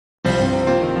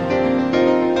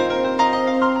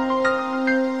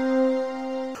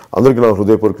అందరికీ నా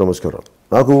హృదయపూర్వక నమస్కారం.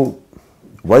 నాకు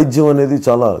వైద్యం అనేది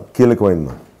చాలా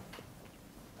కీలకమైనది.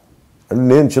 అంటే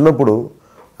నేను చిన్నప్పుడు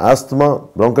ఆస్తమా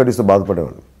బ్రాంకైటిస్తో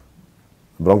బాధపడేవాడిని.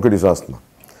 బ్రాంకైటిస్ ఆస్తమా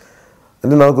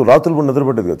అంటే నాకు రాత్రులు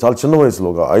నిద్రపట్టేది. చాలా చిన్న వయసులో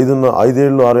ఒక 5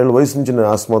 ఏళ్ళు 6 ఏళ్ళ వయసు నుంచి నేను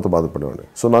ఆస్తమాతో బాధపడేవాడిని.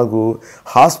 సో నాకు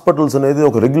హాస్పిటల్స్ అనేది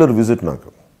ఒక రెగ్యులర్ విజిట్. నాకు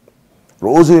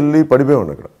రోజు వెళ్ళి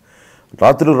పడిపోయేవాడిని అక్కడ.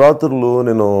 రాత్రులు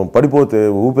నేను పడిపోతే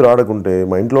ఊపిరి ఆడకుంటే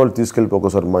మా ఇంట్లో వాళ్ళు తీసుకెళ్ళిపోయి,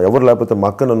 ఒకసారి ఎవరు లేకపోతే మా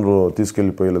అక్క నన్ను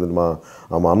తీసుకెళ్ళిపోయి, లేదంటే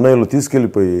మా అన్నయ్యలు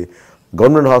తీసుకెళ్ళిపోయి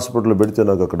గవర్నమెంట్ హాస్పిటల్లో పెడితే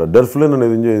నాకు అక్కడ డెర్ఫ్లిన్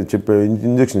అనేది చెప్పే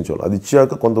ఇంజెక్షన్ ఇచ్చేవాళ్ళు. అది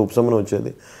ఇచ్చాక కొంత ఉపశమనం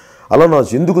వచ్చేది. అలా నా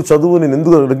నేను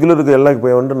ఎందుకు రెగ్యులర్గా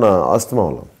వెళ్ళలేకపోయామంటే నా ఆస్తమా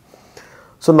వల్ల.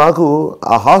 సో నాకు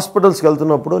ఆ హాస్పిటల్స్కి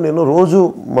వెళ్తున్నప్పుడు నేను రోజు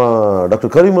మా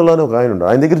డాక్టర్ కరీముల్లా అని ఒక ఆయన ఉండే,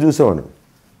 ఆయన దగ్గర చూసేవాడిని.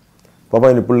 పాప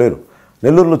ఆయన ఇప్పుడు లేరు.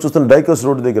 నెల్లూరులో చూస్తున్న డైకస్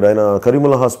రోడ్ దగ్గర ఆయన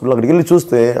కరీముల్లా హాస్పిటల్, అక్కడికి వెళ్ళి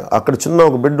చూస్తే అక్కడ చిన్న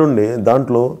ఒక బెడ్ ఉండి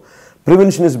దాంట్లో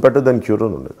prevention is better than cure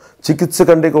అని ఉండేది. చికిత్స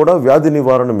కంటే కూడా వ్యాధి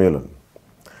నివారణ మేలని.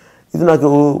 ఇది నాకు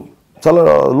చాలా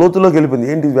లోతులోకి వెళ్ళిపోయింది.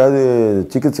 ఏంటి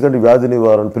చికిత్స కంటే వ్యాధి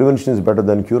నివారణ, prevention is better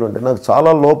than cure అంటే నాకు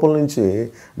చాలా లోపల నుంచి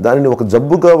దానిని ఒక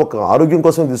జబ్బుగా, ఒక ఆరోగ్యం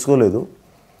కోసం తీసుకోలేదు.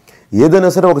 ఏదైనా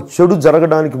సరే ఒక చెడు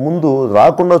జరగడానికి ముందు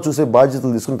రాకుండా చూసే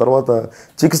బాధ్యతలు తీసుకున్న తర్వాత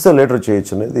చికిత్స లేటర్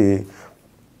చేయొచ్చు అనేది.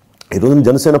 ఈరోజు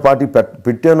జనసేన పార్టీ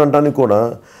పెట్టానంటానికి కూడా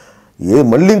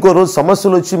మళ్ళీ ఇంకో రోజు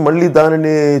సమస్యలు వచ్చి మళ్ళీ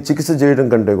దానిని చికిత్స చేయడం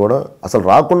కంటే కూడా అసలు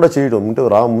రాకుండా చేయడం, అంటే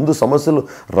ముందు సమస్యలు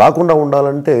రాకుండా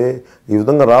ఉండాలంటే ఈ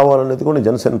విధంగా రావాలనేది కూడా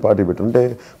జనసేన పార్టీ పెట్టాను. అంటే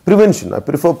prevention, I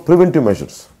prefer preventive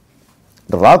measures.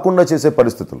 రాకుండా చేసే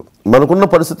పరిస్థితులు, మనకున్న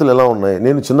పరిస్థితులు ఎలా ఉన్నాయి.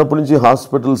 నేను చిన్నప్పటి నుంచి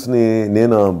హాస్పిటల్స్ని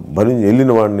నేను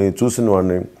వెళ్ళిన వాడిని, చూసిన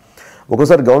వాడిని.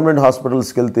 ఒకసారి గవర్నమెంట్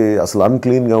హాస్పిటల్స్కి వెళ్తే అసలు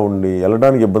అన్క్లీన్గా ఉండి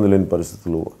వెళ్ళడానికి ఇబ్బంది లేని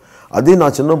పరిస్థితులు. అదే నా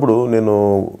చిన్నప్పుడు నేను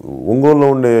ఒంగోలులో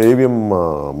ఉండే ఏవిఎం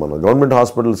మన గవర్నమెంట్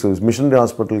హాస్పిటల్స్, మిషనరీ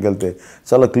హాస్పిటల్కి వెళ్తే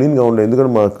చాలా క్లీన్గా ఉండే.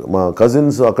 ఎందుకంటే మా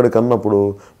కజిన్స్ అక్కడే కన్నప్పుడు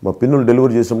మా పిన్నులు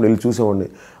డెలివరీ చేసినప్పుడు వెళ్ళి చూసేవాడిని,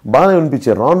 బాగానే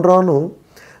అనిపించాయి. రాను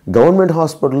గవర్నమెంట్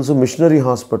హాస్పిటల్స్, మిషనరీ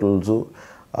హాస్పిటల్స్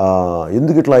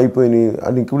ఎందుకు ఇట్లా అయిపోయినాయి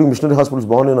అని. ఇప్పుడు మిషనరీ హాస్పిటల్స్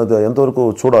బాగున్నాయి, అది ఎంతవరకు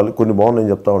చూడాలి, కొన్ని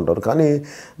బాగున్నాయని చెప్తా ఉంటారు. కానీ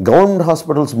గవర్నమెంట్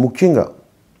హాస్పిటల్స్ ముఖ్యంగా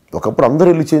ఒకప్పుడు అందరూ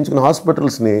వెళ్ళి చేయించుకున్న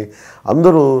హాస్పిటల్స్ని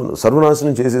అందరూ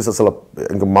సర్వనాశనం చేసేసి అసలు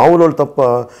ఇంకా మామూలు వాళ్ళు తప్ప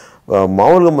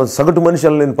మామూలుగా సగటు మనిషి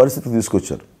వెళ్ళలేని పరిస్థితి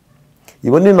తీసుకొచ్చారు.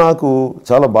 ఇవన్నీ నాకు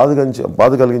చాలా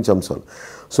బాధ కలిగించే అంశాలు.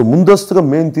 సో ముందస్తుగా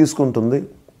మేము తీసుకుంటుంది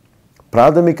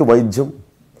ప్రాథమిక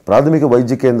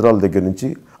వైద్య కేంద్రాల దగ్గర నుంచి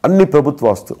అన్ని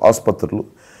ప్రభుత్వ ఆసుపత్రులు,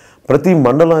 ప్రతి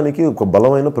మండలానికి ఒక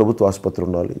బలమైన ప్రభుత్వ ఆసుపత్రి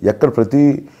ఉండాలి. ఎక్కడ ప్రతి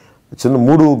చిన్న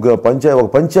ఒక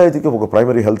పంచాయతీకి ఒక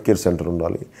ప్రైమరీ హెల్త్ కేర్ సెంటర్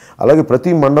ఉండాలి. అలాగే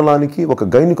ప్రతి మండలానికి ఒక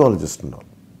గైనకాలజిస్ట్ ఉండాలి.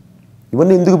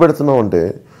 ఇవన్నీ ఎందుకు పెడుతున్నాం అంటే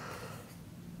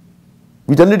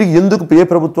వీటన్నిటికీ ఎందుకు ఏ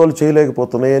ప్రభుత్వాలు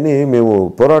చేయలేకపోతున్నాయని మేము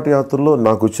పోరాట యాత్రలో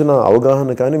నాకు వచ్చిన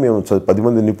అవగాహన. కానీ మేము 10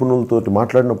 మంది నిపుణులతో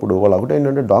మాట్లాడినప్పుడు వాళ్ళు ఒకటి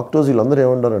ఏంటంటే, డాక్టర్స్ వీళ్ళందరూ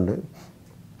ఏమంటారంటే,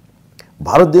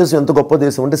 భారతదేశం ఎంత గొప్ప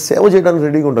దేశం అంటే సేవ చేయడానికి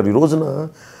రెడీగా ఉంటారు. ఈ రోజున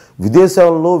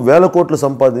విదేశాల్లో వేల కోట్లు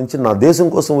సంపాదించి నా దేశం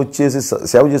కోసం వచ్చేసి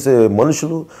సేవ చేసే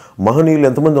మనుషులు, మహనీయులు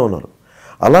ఎంతమంది ఉన్నారు.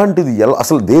 అలాంటిది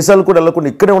అసలు దేశాలు కూడా వెళ్ళకుండా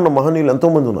ఇక్కడే ఉన్న మహనీయులు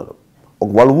ఎంతోమంది ఉన్నారు.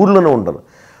 వాళ్ళ ఊర్లోనే ఉంటారు.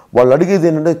 వాళ్ళు అడిగేది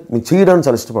ఏంటంటే, మేము చేయడానికి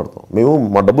చాలా ఇష్టపడతాం,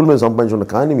 మా డబ్బులు మేము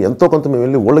సంపాదించుకుంటాం, కానీ ఎంతో కొంత మేము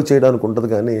వెళ్ళి వాళ్ళకి చేయడానికి ఉంటుంది,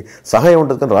 కానీ సహాయం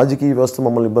ఉంటుంది. కానీ రాజకీయ వ్యవస్థ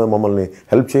మమ్మల్ని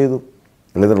హెల్ప్ చేయదు,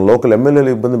 లేదంటే లోకల్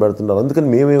ఎమ్మెల్యేలు ఇబ్బంది పెడుతున్నారు. అందుకని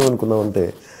మేమేమనుకున్నామంటే,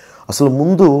 అసలు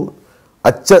ముందు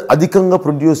అధికంగా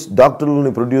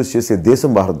డాక్టర్లని ప్రొడ్యూస్ చేసే దేశం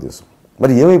భారతదేశం.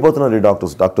 మరి ఏమైపోతున్నారు ఈ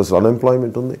డాక్టర్స్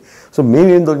అన్ఎంప్లాయ్మెంట్ ఉంది. సో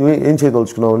ఏం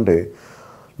చేయదలుచుకున్నామంటే,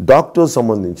 డాక్టర్స్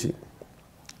సంబంధించి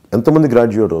ఎంతమంది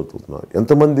గ్రాడ్యుయేట్ అవుతున్నారు,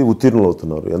 ఎంతమంది ఉత్తీర్ణులు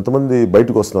అవుతున్నారు, ఎంతమంది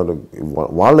బయటకు వస్తున్నారు,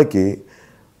 వాళ్ళకి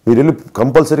మీరు వెళ్ళి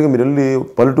కంపల్సరీగా మీరు వెళ్ళి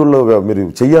పల్లెటూరులో మీరు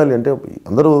చెయ్యాలి అంటే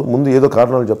అందరూ ముందు ఏదో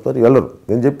కారణాలు చెప్తారు, వెళ్ళరు.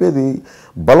 నేను చెప్పేది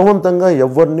బలవంతంగా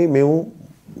ఎవరిని మేము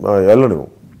వెళ్ళలేము.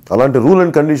 అలాంటి రూల్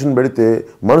అండ్ కండిషన్ పెడితే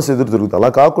మనసు ఎదురు తిరుగుతుంది. అలా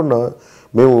కాకుండా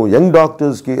మేము యంగ్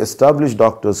డాక్టర్స్కి, ఎస్టాబ్లిష్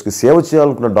డాక్టర్స్కి, సేవ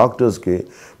చేయాలనుకున్న డాక్టర్స్కి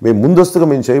మేము ముందస్తుగా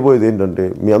చేయబోయేది ఏంటంటే,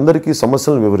 మీ అందరికీ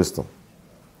సమస్యలను వివరిస్తాం.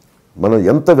 మనం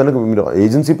ఎంత మీరు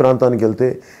ఏజెన్సీ ప్రాంతానికి వెళ్తే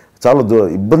చాలా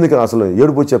ఇబ్బందిగా అసలు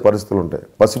ఏడుపు వచ్చే పరిస్థితులు ఉంటాయి.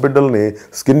 పసిబిడ్డల్ని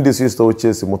స్కిన్ డిసీజ్తో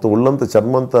వచ్చేసి మొత్తం ఒళ్ళంతా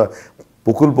చర్మంతా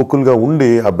పొక్కులుగా ఉండి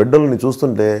ఆ బిడ్డల్ని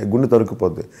చూస్తుంటే గుండె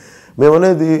తరుక్కుపోద్ది.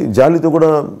 మేమనేది జాలితో కూడా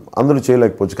అందరూ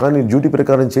చేయలేకపోవచ్చు, కానీ డ్యూటీ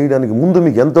ప్రకారం చేయడానికి ముందు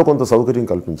మీకు ఎంతో కొంత సౌకర్యం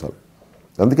కల్పించాలి.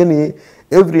 అందుకని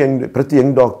ప్రతి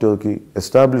యంగ్ డాక్టర్కి,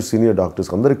 ఎస్టాబ్లిష్ సీనియర్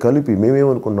డాక్టర్స్కి అందరికీ కలిపి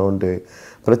మేమేమనుకున్నామంటే,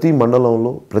 ప్రతి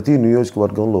మండలంలో, ప్రతి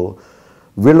నియోజకవర్గంలో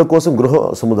వీళ్ళ కోసం గృహ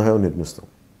సముదాయం నిర్మిస్తాం.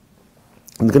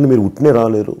 ఎందుకంటే మీరు ఉట్నే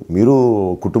రాలేరు, మీరు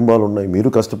కుటుంబాలు ఉన్నాయి, మీరు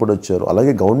కష్టపడి వచ్చారు.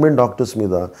 అలాగే గవర్నమెంట్ డాక్టర్స్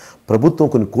మీద ప్రభుత్వం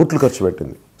కొన్ని కోట్లు ఖర్చు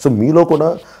పెట్టింది. సో మీలో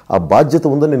కూడా ఆ బాధ్యత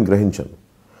ఉందని నేను గ్రహించాను.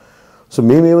 సో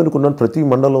మేమేమనుకున్నాం, ప్రతి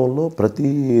మండలంలో, ప్రతి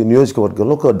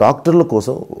నియోజకవర్గంలో ఒక డాక్టర్ల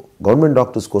కోసం, గవర్నమెంట్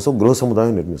డాక్టర్స్ కోసం గృహ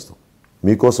సముదాయం నిర్మిస్తాం.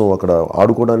 మీకోసం అక్కడ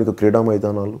ఆడుకోవడానికి క్రీడా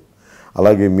మైదానాలు,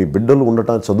 అలాగే మీ బిడ్డలు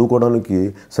ఉండటానికి చదువుకోవడానికి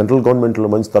సెంట్రల్ గవర్నమెంట్లో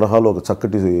మంచి తరహాలో ఒక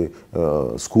చక్కటి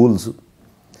స్కూల్స్,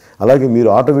 అలాగే మీరు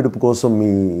ఆట విడుపు కోసం మీ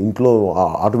ఇంట్లో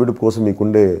ఆట విడుపు కోసం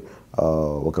మీకుండే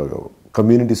ఒక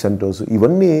కమ్యూనిటీ సెంటర్స్,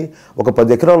 ఇవన్నీ ఒక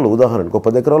 10 ఎకరాల్లో ఉదాహరణకు ఒక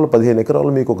 10 ఎకరాల్లో 15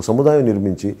 ఎకరాలు మీకు ఒక సముదాయం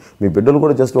నిర్మించి మీ బిడ్డలు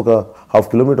కూడా జస్ట్ ఒక 1/2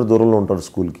 కిలోమీటర్ దూరంలో ఉంటారు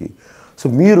స్కూల్కి. సో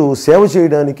మీరు సేవ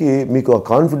చేయడానికి మీకు ఆ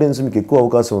కాన్ఫిడెన్స్, మీకు ఎక్కువ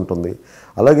అవకాశం ఉంటుంది.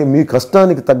 అలాగే మీ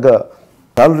కష్టానికి తగ్గ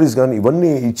సాలరీస్ కానీ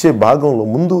ఇవన్నీ ఇచ్చే భాగంలో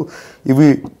ముందు ఇవి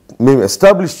మేము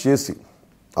ఎస్టాబ్లిష్ చేసి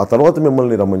ఆ తర్వాత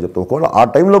మిమ్మల్ని రమ్మని చెప్తాం. ఒకవేళ ఆ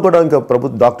టైంలో కూడా ఇంకా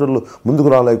డాక్టర్లు ముందుకు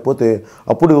రాలేకపోతే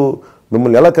అప్పుడు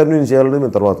మిమ్మల్ని ఎలా కన్విన్స్ చేయాలని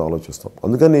మేము తర్వాత ఆలోచిస్తాం.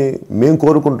 అందుకని మేము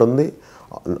కోరుకుంటుంది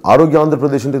ఆరోగ్య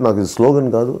ఆంధ్రప్రదేశ్ అంటే నాకు ఇది స్లోగన్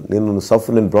కాదు.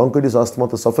 నేను బ్రాంకైటిస్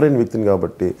ఆస్తమాతో సఫర్ అయిన వ్యక్తిని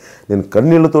కాబట్టి, నేను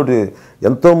కన్నీళ్లతోటి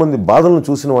ఎంతోమంది బాధలను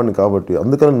చూసిన వాడిని కాబట్టి,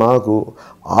 అందుకని నాకు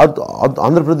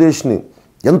ఆంధ్రప్రదేశ్ని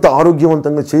ఎంత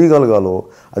ఆరోగ్యవంతంగా చేయగలగాలో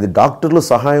అది డాక్టర్ల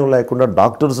సహాయం లేకుండా,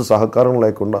 డాక్టర్స్ సహకారం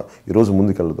లేకుండా ఈరోజు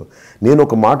ముందుకెళ్ళదు. నేను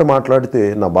ఒక మాట మాట్లాడితే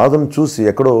నా బాధను చూసి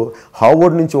ఎక్కడో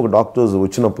హార్వర్డ్ నుంచి ఒక డాక్టర్స్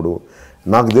వచ్చినప్పుడు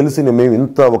నాకు తెలిసి మేము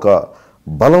ఇంత ఒక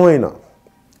బలమైన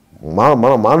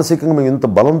మన మానసికంగా మేము ఇంత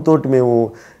బలంతో మేము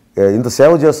ఇంత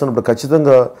సేవ చేస్తున్నప్పుడు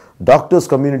ఖచ్చితంగా డాక్టర్స్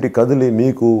కమ్యూనిటీ కదిలి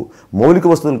మీకు మౌలిక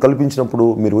వసతులు కల్పించినప్పుడు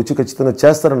మీరు వచ్చి ఖచ్చితంగా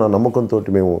చేస్తారన్న నమ్మకంతో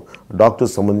మేము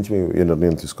డాక్టర్స్ సంబంధించి మేము ఈ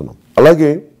నిర్ణయం తీసుకున్నాం.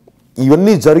 అలాగే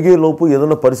ఇవన్నీ జరిగేలోపు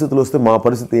ఏదైనా పరిస్థితులు వస్తే మా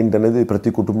పరిస్థితి ఏంటనేది ప్రతి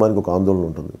కుటుంబానికి ఒక ఆందోళన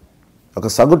ఉంటుంది. ఒక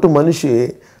సగటు మనిషి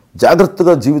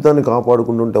జాగ్రత్తగా జీవితాన్ని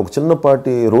కాపాడుకుంటుంటే ఒక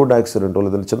చిన్నపాటి రోడ్ యాక్సిడెంటో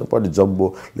లేదంటే చిన్నపాటి జబ్బు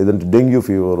లేదంటే డెంగ్యూ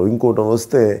ఫీవర్ ఇంకోటో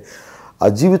వస్తే ఆ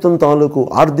జీవితం తాలూకు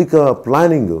ఆర్థిక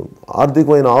ప్లానింగ్,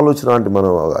 ఆర్థికమైన ఆలోచన అంటే మన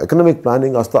ఎకనామిక్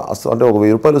ప్లానింగ్ అంటే ఒక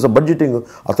 1000 రూపాయలు బడ్జెటింగ్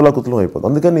అతలాకుతలం అయిపోతుంది.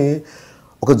 అందుకని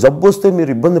ఒక జబ్బు వస్తే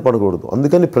మీరు ఇబ్బంది పడకూడదు.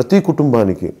 అందుకని ప్రతి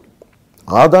కుటుంబానికి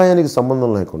ఆదాయానికి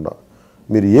సంబంధం లేకుండా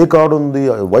మీరు ఏ కార్డు ఉంది,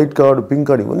 వైట్ కార్డు, పింక్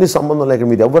కార్డు, ఇవన్నీ సంబంధం లేక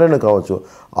మీరు ఎవరైనా కావచ్చు,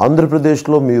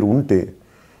 ఆంధ్రప్రదేశ్లో మీరు ఉంటే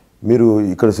మీరు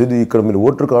ఇక్కడ మీరు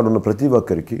ఓటర్ కార్డు ఉన్న ప్రతి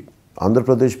ఒక్కరికి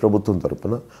ఆంధ్రప్రదేశ్ ప్రభుత్వం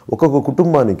తరఫున ఒక్కొక్క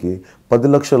కుటుంబానికి 10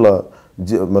 లక్షల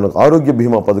మనకు ఆరోగ్య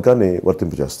బీమా పథకాన్ని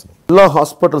వర్తింపజేస్తాం. జిల్లా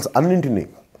హాస్పిటల్స్ అన్నింటినీ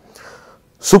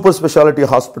సూపర్ స్పెషాలిటీ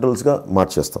హాస్పిటల్స్గా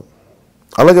మార్చేస్తాం.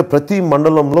 అలాగే ప్రతి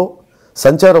మండలంలో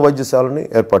సంచార వైద్యశాలని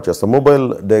ఏర్పాటు చేస్తాం, మొబైల్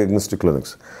డయాగ్నోస్టిక్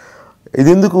క్లినిక్స్. ఇది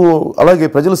ఎందుకు? అలాగే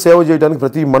ప్రజలు సేవ చేయడానికి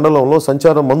ప్రతి మండలంలో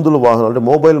సంచార మందుల వాహనాలు అంటే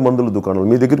మొబైల్ మందుల దుకాణాలు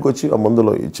మీ దగ్గరికి వచ్చి ఆ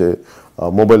మందులు ఇచ్చే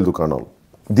మొబైల్ దుకాణాలు.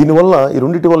 దీనివల్ల ఈ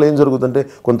రెండింటి వల్ల ఏం జరుగుతుందంటే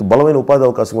కొంత బలమైన ఉపాధి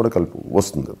అవకాశం కూడా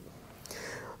వస్తుంది.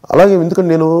 అలాగే ఎందుకంటే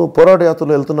నేను పోరాట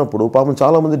యాత్రలో వెళ్తున్నప్పుడు పాపం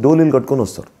చాలామంది డోలీలు కట్టుకొని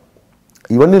వస్తారు.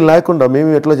 ఇవన్నీ లేకుండా మేము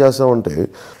ఎట్లా చేస్తామంటే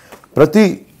ప్రతి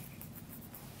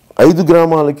 5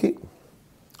 గ్రామాలకి,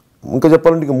 ఇంకా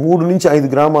చెప్పాలంటే 3 నుంచి 5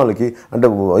 గ్రామాలకి, అంటే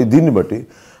దీన్ని బట్టి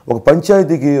ఒక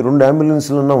పంచాయతీకి 2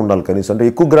 అంబులెన్స్లన్నా ఉండాలి కనీసం. అంటే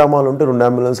ఎక్కువ గ్రామాలు ఉంటే 2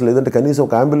 అంబులెన్స్, లేదంటే కనీసం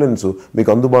ఒక అంబులెన్స్ మీకు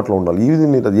అందుబాటులో ఉండాలి. ఇది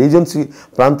మీరు ఏజెన్సీ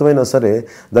ప్రాంతమైనా సరే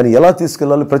దాన్ని ఎలా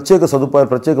తీసుకెళ్ళాలి, ప్రత్యేక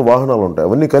సదుపాయాలు, ప్రత్యేక వాహనాలు ఉంటాయి.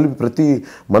 అవన్నీ కలిపి ప్రతి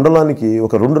మండలానికి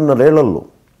ఒక 2.5 ఏళ్లలో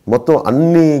మొత్తం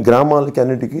అన్ని గ్రామాలకి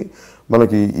అన్నిటికీ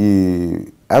మనకి ఈ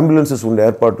అంబులెన్సెస్ ఉండే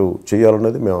ఏర్పాటు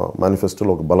చేయాలనేది మేము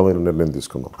మేనిఫెస్టోలో ఒక బలమైన నిర్ణయం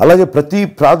తీసుకున్నాం. అలాగే ప్రతి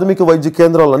ప్రాథమిక వైద్య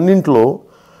కేంద్రాలన్నింటిలో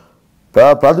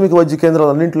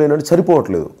ఏంటంటే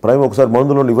సరిపోవట్లేదు. ఒకసారి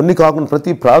మందులు ఇవన్నీ కాకుండా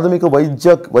ప్రతి ప్రాథమిక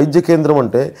వైద్య కేంద్రం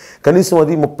అంటే కనీసం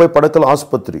అది 30 పడకల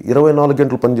ఆసుపత్రి, 24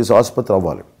 గంటలు పనిచేసే ఆసుపత్రి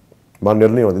అవ్వాలి. మా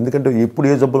నిర్ణయం అది. ఎందుకంటే ఎప్పుడు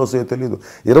ఏ జబ్బులు వస్తాయో తెలియదు.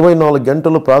 24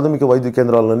 గంటలు ప్రాథమిక వైద్య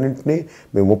కేంద్రాలన్నింటినీ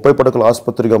మేము 30 పడకల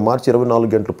ఆసుపత్రిగా మార్చి 24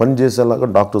 గంటలు పనిచేసేలాగా,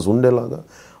 డాక్టర్స్ ఉండేలాగా,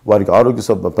 వారికి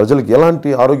ప్రజలకు ఎలాంటి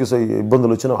ఆరోగ్య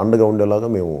ఇబ్బందులు వచ్చినా అండగా ఉండేలాగా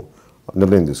మేము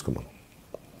నిర్ణయం తీసుకున్నాం.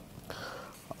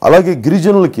 అలాగే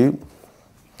గిరిజనులకి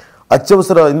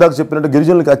ఇందాక చెప్పినట్టు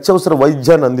గిరిజనులకి అత్యవసర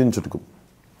వైద్యాన్ని అందించుటకు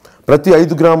ప్రతి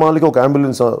 5 గ్రామాలకి ఒక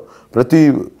అంబులెన్స్,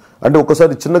 అంటే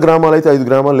ఒక్కసారి చిన్న గ్రామాలు అయితే 5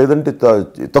 గ్రామాలు, లేదంటే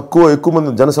ఎక్కువ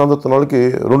మంది జనసాంద్రత వాళ్ళకి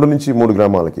 2 నుంచి 3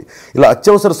 గ్రామాలకి. ఇలా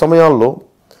అత్యవసర సమయాల్లో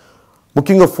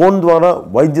ముఖ్యంగా ఫోన్ ద్వారా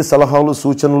వైద్య సలహాలు,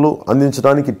 సూచనలు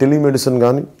అందించడానికి టెలిమెడిసిన్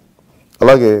కానీ,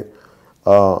 అలాగే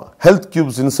హెల్త్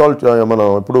క్యూబ్స్ మనం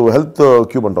ఇప్పుడు హెల్త్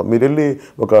క్యూబ్ అంటాం. మీరు వెళ్ళి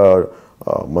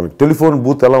మనకి టెలిఫోన్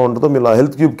బూత్ ఎలా ఉంటుందో మీరు ఆ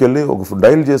హెల్త్ క్యూబ్కి వెళ్ళి ఒక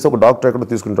డైల్ చేసి ఒక డాక్టర్ ఎక్కడ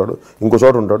తీసుకుంటాడు, ఇంకో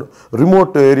చోట ఉంటాడు.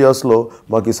 రిమోట్ ఏరియాస్లో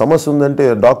మాకు ఈ సమస్య ఉందంటే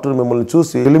డాక్టర్ మిమ్మల్ని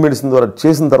చూసి టెలిమెడిసిన్ ద్వారా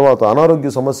చేసిన తర్వాత అనారోగ్య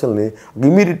సమస్యల్ని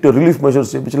ఇమీడియట్ రిలీఫ్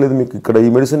మెజర్స్ చేయించలేదు, మీకు ఇక్కడ ఈ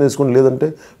మెడిసిన్ వేసుకుని లేదంటే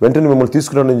వెంటనే మిమ్మల్ని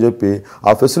తీసుకురండి అని చెప్పి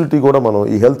ఆ ఫెసిలిటీ కూడా మనం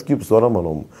ఈ హెల్త్ క్యూబ్స్ ద్వారా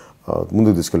మనం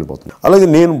ముందుకు తీసుకెళ్ళిపోతున్నాం. అలాగే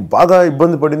నేను బాగా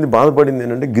బాధపడింది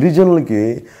ఏంటంటే గిరిజనులకి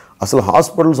అసలు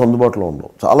హాస్పిటల్స్ అందుబాటులో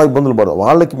ఉండవు, చాలా ఇబ్బందులు పడతారు.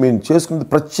 వాళ్ళకి మేము చేసుకునే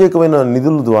ప్రత్యేకమైన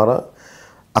నిధుల ద్వారా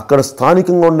అక్కడ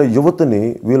స్థానికంగా ఉన్న యువతని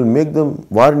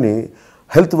వారిని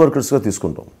హెల్త్ వర్కర్స్గా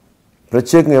తీసుకుంటాం.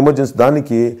 ప్రత్యేకంగా ఎమర్జెన్సీ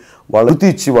దానికి వృత్తి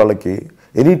ఇచ్చి వాళ్ళకి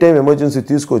ఎనీ టైం ఎమర్జెన్సీ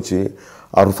తీసుకొచ్చి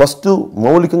ఫస్ట్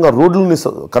మౌలికంగా రోడ్లని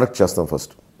కరెక్ట్ చేస్తాం.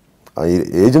 ఫస్ట్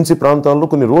ఏజెన్సీ ప్రాంతాల్లో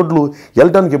కొన్ని రోడ్లు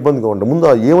వెళ్ళడానికి ఇబ్బందిగా ఉంటాయి. ముందు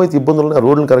ఏమైతే ఇబ్బందులు ఉన్నాయో ఆ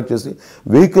రోడ్లను కరెక్ట్ చేసి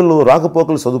వెహికల్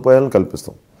రాకపోకల సదుపాయాలను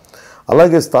కల్పిస్తాం.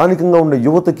 అలాగే స్థానికంగా ఉండే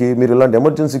యువతకి మీరు ఇలాంటి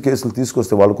ఎమర్జెన్సీ కేసులు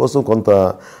తీసుకొస్తే వాళ్ళ కోసం కొంత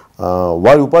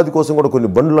వారి ఉపాధి కోసం కూడా కొన్ని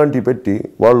బండ్లు లాంటివి పెట్టి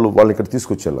వాళ్ళని ఇక్కడ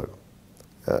తీసుకొచ్చేలాగా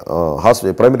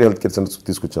ప్రైమరీ హెల్త్ కేర్ సెంటర్స్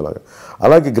తీసుకొచ్చేలాగా.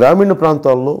 అలాగే గ్రామీణ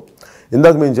ప్రాంతాల్లో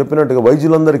ఇందాక మేము చెప్పినట్టుగా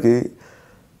వైద్యులందరికీ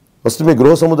ఫస్ట్ మీ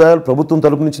గృహ సముదాయాలు ప్రభుత్వం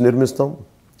తరపు నుంచి నిర్మిస్తాం.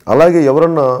 అలాగే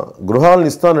ఎవరన్నా గృహాలను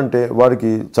ఇస్తానంటే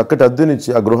వారికి చక్కటి అద్దెనిచ్చి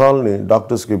ఆ గృహాలని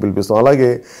డాక్టర్స్కి పిలిపిస్తాం. అలాగే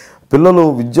పిల్లలు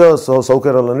విద్యా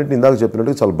సౌకర్యాలన్నింటినీ ఇందాక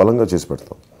చెప్పినట్టుగా చాలా బలంగా చేసి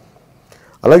పెడతాం.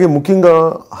 అలాగే ముఖ్యంగా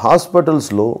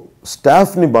హాస్పిటల్స్లో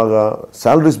స్టాఫ్ని బాగా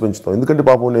శాలరీస్ పెంచుతాం. ఎందుకంటే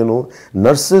పాపం నేను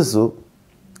నర్సెస్,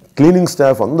 క్లీనింగ్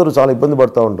స్టాఫ్ అందరూ చాలా ఇబ్బంది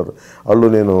పడుతూ ఉంటారు. వాళ్ళు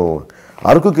నేను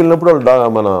అరకుకి వెళ్ళినప్పుడు వాళ్ళు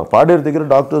మన పాడేరు దగ్గర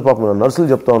డాక్టర్స్ పాపం నర్సులు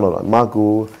చెప్తా ఉన్నారు, మాకు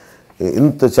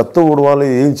ఇంత చెత్త ఊడవాలి,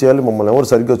 ఏం చేయాలి, మమ్మల్ని ఎవరు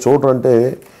సరిగ్గా చూడరు అంటే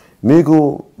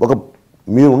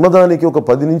మీరు ఉన్నదానికి ఒక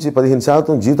 10 నుంచి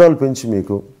 15% జీతాలు పెంచి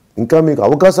ఇంకా మీకు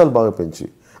అవకాశాలు బాగా పెంచి,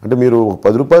 అంటే మీరు ఒక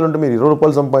 10 రూపాయలు ఉంటే మీరు 20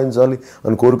 రూపాయలు సంపాదించాలి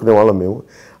అని కోరుకునే వాళ్ళం మేము.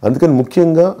 అందుకని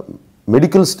ముఖ్యంగా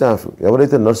మెడికల్ స్టాఫ్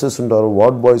ఎవరైతే నర్సెస్ ఉంటారో,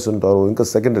 వార్డ్ బాయ్స్ ఉంటారో, ఇంకా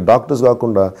సెకండరీ డాక్టర్స్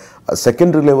కాకుండా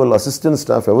సెకండరీ లెవెల్ అసిస్టెంట్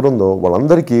స్టాఫ్ ఎవరుందో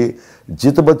వాళ్ళందరికీ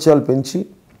జీతభత్యాలు పెంచి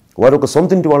వారి ఒక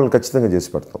సొంత ఇంటి వాళ్ళని ఖచ్చితంగా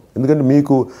చేసి పెడతాం. ఎందుకంటే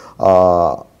మీకు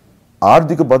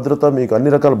ఆర్థిక భద్రత, మీకు అన్ని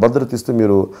రకాల భద్రత ఇస్తే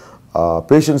మీరు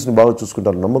పేషెంట్స్ని బాగా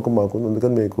చూసుకుంటారు నమ్మకం మాకుంది.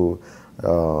 అందుకని మీకు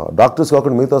డాక్టర్స్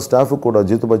కాకుండా మిగతా స్టాఫ్ కూడా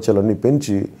జీతభత్యాలన్నీ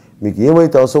పెంచి మీకు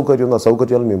ఏమైతే అసౌకర్యం ఉందో ఆ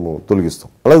సౌకర్యాలు మేము తొలగిస్తాం.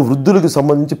 అలాగే వృద్ధులకు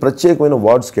సంబంధించి ప్రత్యేకమైన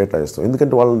వార్డ్స్ కేటాయిస్తాం.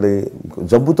 ఎందుకంటే వాళ్ళని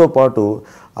జబ్బుతో పాటు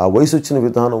ఆ వయసు వచ్చిన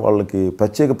విధానం వాళ్ళకి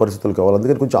ప్రత్యేక పరిస్థితులు కావాలి.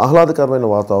 అందుకని కొంచెం ఆహ్లాదకరమైన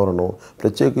వాతావరణం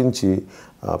ప్రత్యేకించి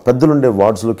పెద్దలుండే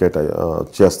వార్డ్స్లో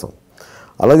చేస్తాం.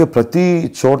 అలాగే ప్రతి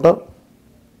చోట,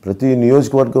 ప్రతి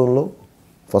నియోజకవర్గంలో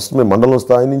ఫస్ట్ మేము మండలం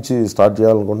స్థాయి నుంచి స్టార్ట్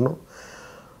చేయాలనుకుంటున్నాం.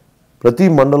 ప్రతి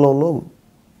మండలంలో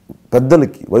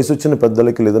పెద్దలకి, వయసు వచ్చిన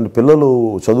పెద్దలకి, లేదంటే పిల్లలు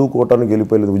చదువుకోవటానికి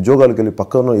వెళ్ళిపోయి, లేదా ఉద్యోగాలకు వెళ్ళి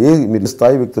పక్కన మీరు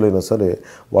స్థాయి వ్యక్తులైనా సరే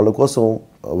వాళ్ళ కోసం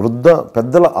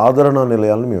పెద్దల ఆదరణ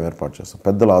నిలయాలను మేము ఏర్పాటు చేస్తాం.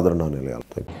 పెద్దల ఆదరణ నిలయాలు.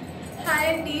 హాయ్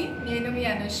అండి, నేను మీ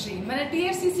అనుశ్రీ. మన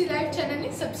TFCC లైవ్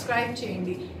ఛానల్ని సబ్స్క్రైబ్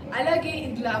చేయండి. అలాగే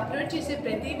ఇందులో అప్లోడ్ చేసే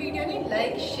ప్రతి వీడియోని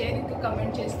లైక్, షేర్, ఇంకా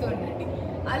కమెంట్ చేస్తూ ఉండండి.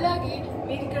 అలాగే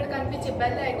మీరు ఇక్కడ కనిపించే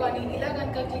బెల్ ఐకాన్ని ఇలా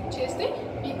కనుక క్లిక్ చేస్తే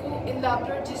మీకు ఇందులో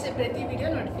అప్లోడ్ చేసే ప్రతి వీడియో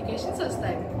నోటిఫికేషన్స్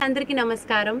వస్తాయి. అందరికీ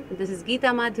నమస్కారం. This is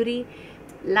Gita Madhuri.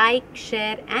 Like,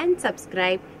 share and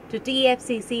subscribe to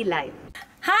TFCC live.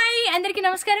 Hi అందరికీ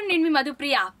నమస్కారం, నేను మీ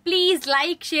Madhupriya. Please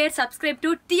like, share, subscribe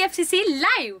to TFCC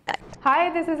live. Hi,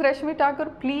 this is Rashmi Thakur.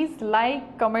 Please like,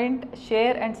 comment,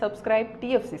 share and subscribe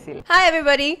TFCC. Hi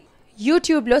everybody.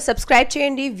 YouTube lo subscribe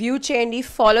cheyandi, view cheyandi,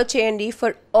 follow cheyandi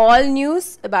for all news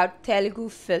about Telugu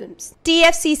films.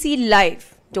 TFCC Live.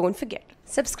 Don't forget.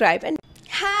 Subscribe and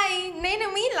hi, నేను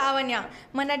మీ లావణ్య.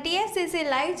 మన TFCC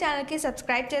live ఛానల్కి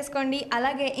subscribe చేసుకోండి.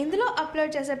 అలాగే ఇందులో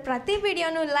upload చేసే ప్రతి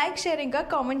వీడియోను like, share, ఇంకా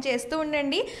కామెంట్ చేస్తూ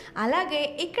ఉండండి. అలాగే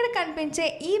ఇక్కడ కనిపించే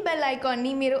ఈ బెల్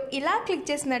ఐకాన్ని మీరు ఇలా క్లిక్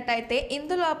చేసినట్టయితే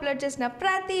ఇందులో అప్లోడ్ చేసిన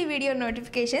ప్రతి వీడియో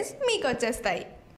నోటిఫికేషన్స్ మీకు వచ్చేస్తాయి.